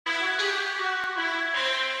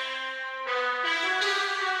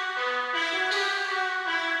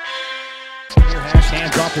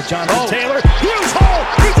handoff to Jonathan Taylor. Huge hole.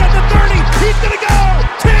 He's at the 30. He's going to go.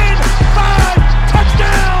 10, 5,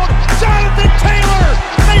 touchdown. Jonathan Taylor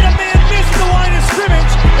made a man miss the line of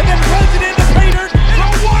scrimmage and then runs it into Pater. And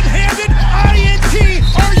a one-handed INT.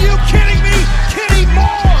 Are you kidding me? Kenny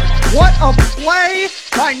Moore. What a play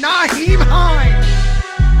by Nyheim Hines.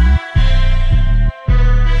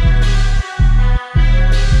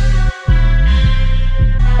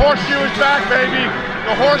 Horseshoe is back, baby.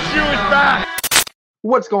 The horseshoe is back.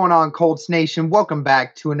 What's going on, Colts Nation? Welcome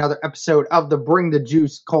back to another episode of the Bring the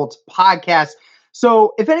Juice Colts podcast.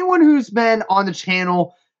 So if anyone who's been on the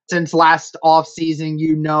channel since last offseason,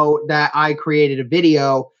 you know that I created a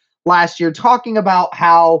video last year talking about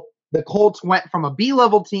how the Colts went from a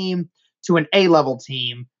B-level team to an A-level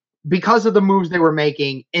team because of the moves they were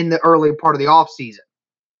making in the early part of the offseason.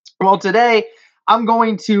 Well, today I'm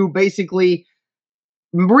going to basically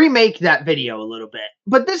remake that video a little bit.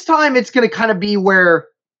 But this time it's going to kind of be where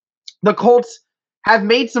the Colts have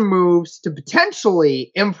made some moves to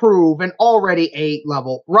potentially improve an already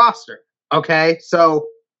A-level roster. Okay, so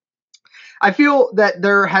I feel that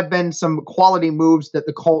there have been some quality moves that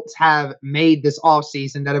the Colts have made this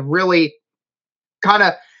offseason that have really kind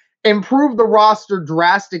of improved the roster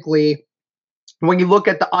drastically when you look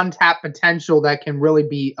at the untapped potential that can really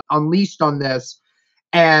be unleashed on this.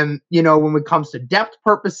 And, you know, when it comes to depth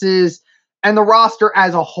purposes and the roster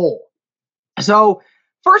as a whole. So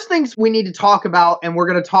first things we need to talk about, and we're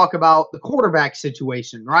going to talk about the quarterback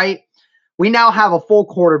situation, right? We now have a full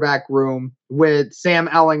quarterback room with Sam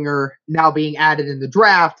Ehlinger now being added in the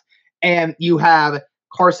draft, and you have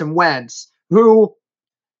Carson Wentz, who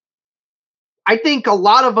I think a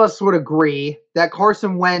lot of us would agree that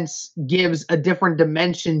Carson Wentz gives a different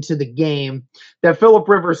dimension to the game that Phillip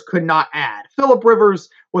Rivers could not add. Phillip Rivers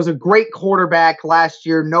was a great quarterback last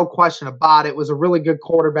year, no question about it. Was a really good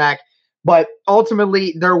quarterback, but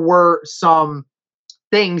ultimately there were some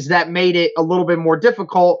things that made it a little bit more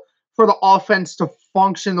difficult for the offense to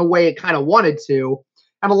function the way it kind of wanted to.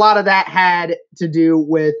 And a lot of that had to do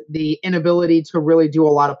with the inability to really do a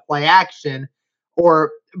lot of play action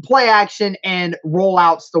and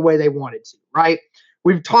rollouts the way they wanted to, right?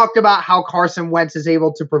 We've talked about how Carson Wentz is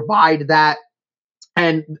able to provide that,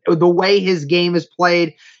 and the way his game is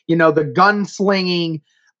played, you know, the gunslinging,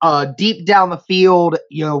 deep down the field,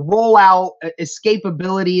 you know, rollout,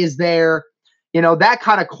 escapability is there, you know, that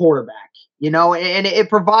kind of quarterback, you know, and it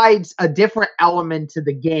provides a different element to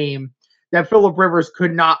the game that Phillip Rivers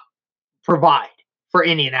could not provide for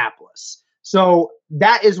Indianapolis. So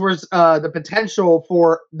that is where the potential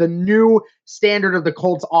for the new standard of the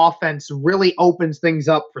Colts offense really opens things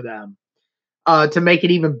up for them to make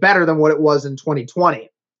it even better than what it was in 2020.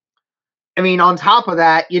 I mean, on top of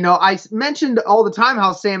that, you know, I mentioned all the time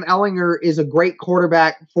how Sam Ehlinger is a great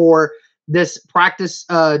quarterback for this practice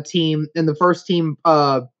team and the first team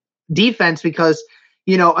defense because,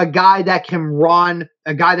 you know, a guy that can run,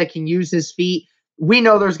 a guy that can use his feet. We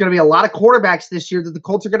know there's going to be a lot of quarterbacks this year that the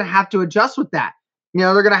Colts are going to have to adjust with that. You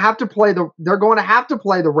know, they're going to have to play the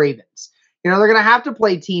Ravens. You know, they're going to have to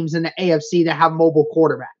play teams in the AFC that have mobile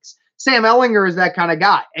quarterbacks. Sam Ehlinger is that kind of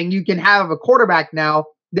guy. And you can have a quarterback now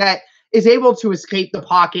that is able to escape the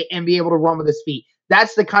pocket and be able to run with his feet.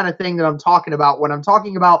 That's the kind of thing that I'm talking about when I'm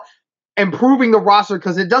talking about improving the roster,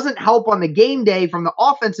 because it doesn't help on the game day from the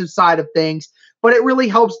offensive side of things, but it really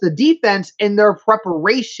helps the defense in their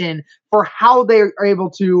preparation for how they are able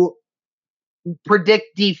to predict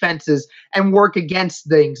defenses and work against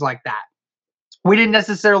things like that. We didn't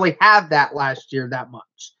necessarily have that last year that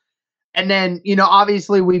much. And then, you know,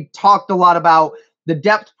 obviously we've talked a lot about the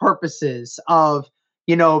depth purposes of,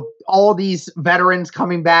 you know, all these veterans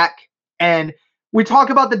coming back. And we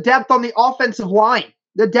talk about the depth on the offensive line.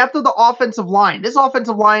 The depth of the offensive line. This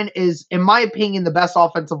offensive line is, in my opinion, the best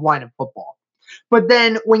offensive line in football. But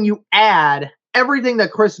then when you add everything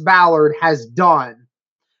that Chris Ballard has done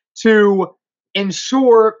to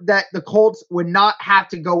ensure that the Colts would not have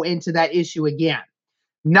to go into that issue again,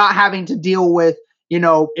 not having to deal with, you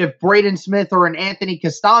know, if Braden Smith or an Anthony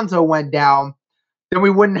Costanzo went down, then we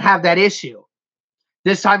wouldn't have that issue.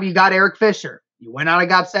 This time you got Eric Fisher. You went out and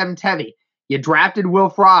got Seven Tevy. You drafted Will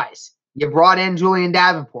Fries. You brought in Julian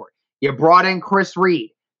Davenport. You brought in Chris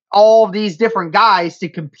Reed. All of these different guys to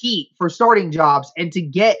compete for starting jobs and to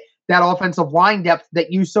get that offensive line depth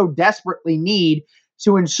that you so desperately need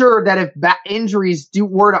to ensure that if injuries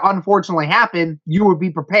were to unfortunately happen, you would be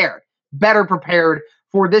prepared, better prepared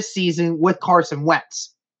for this season with Carson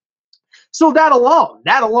Wentz. So that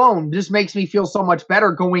alone just makes me feel so much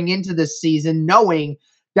better going into this season, knowing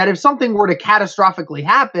that if something were to catastrophically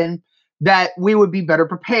happen, that we would be better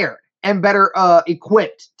prepared. and better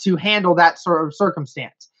equipped to handle that sort of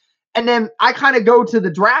circumstance. And then I kind of go to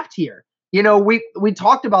the draft here. You know, we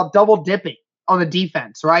talked about double dipping on the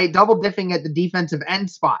defense, right? Double dipping at the defensive end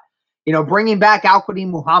spot. You know, bringing back Al-Quadin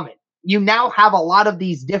Muhammad. You now have a lot of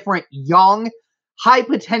these different young, high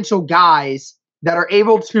potential guys that are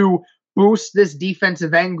able to boost this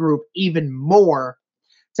defensive end group even more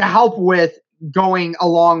to help with going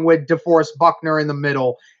along with DeForest Buckner in the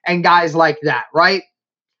middle and guys like that, right?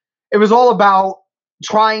 It was all about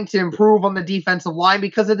trying to improve on the defensive line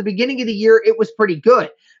because at the beginning of the year, it was pretty good.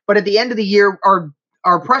 But at the end of the year,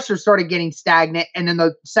 our pressure started getting stagnant and then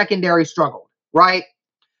the secondary struggled, right?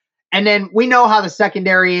 And then we know how the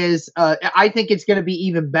secondary is. I think it's going to be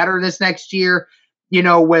even better this next year, you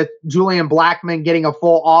know, with Julian Blackmon getting a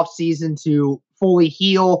full offseason to fully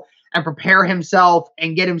heal and prepare himself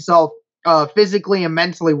and get himself physically and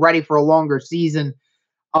mentally ready for a longer season.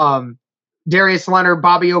 Darius Leonard,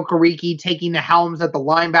 Bobby Okereke taking the helms at the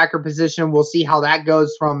linebacker position. We'll see how that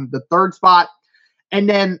goes from the third spot. And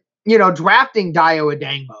then, you know, drafting Dayo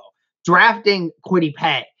Odeyingbo, drafting Kwity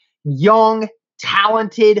Paye, young,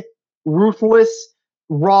 talented, ruthless,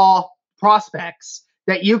 raw prospects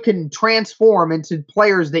that you can transform into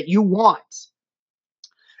players that you want.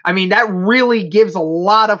 I mean, that really gives a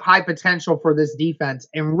lot of high potential for this defense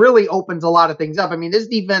and really opens a lot of things up. I mean, this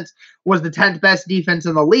defense was the 10th best defense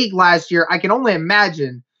in the league last year. I can only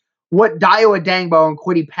imagine what Dayo Odeyingbo and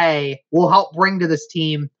Kwity Paye will help bring to this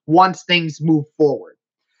team once things move forward.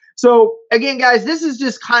 So, again, guys, this is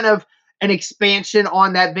just kind of an expansion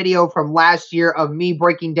on that video from last year of me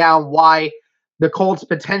breaking down why the Colts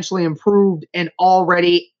potentially improved an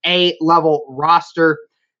already A-level roster.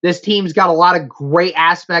 This team's got a lot of great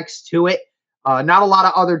aspects to it. Not a lot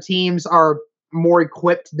of other teams are more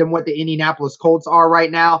equipped than what the Indianapolis Colts are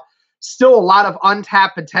right now. Still a lot of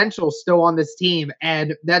untapped potential still on this team,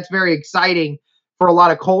 and that's very exciting for a lot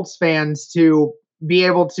of Colts fans to be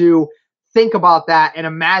able to think about that and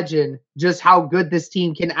imagine just how good this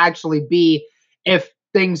team can actually be if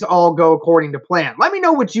things all go according to plan. Let me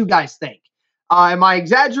know what you guys think. Am I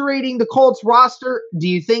exaggerating the Colts roster? Do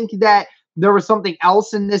you think that there was something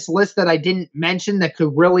else in this list that I didn't mention that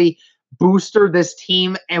could really booster this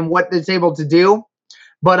team and what it's able to do?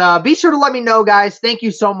 But be sure to let me know, guys. Thank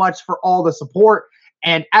you so much for all the support.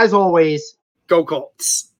 And as always, go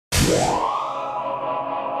Colts.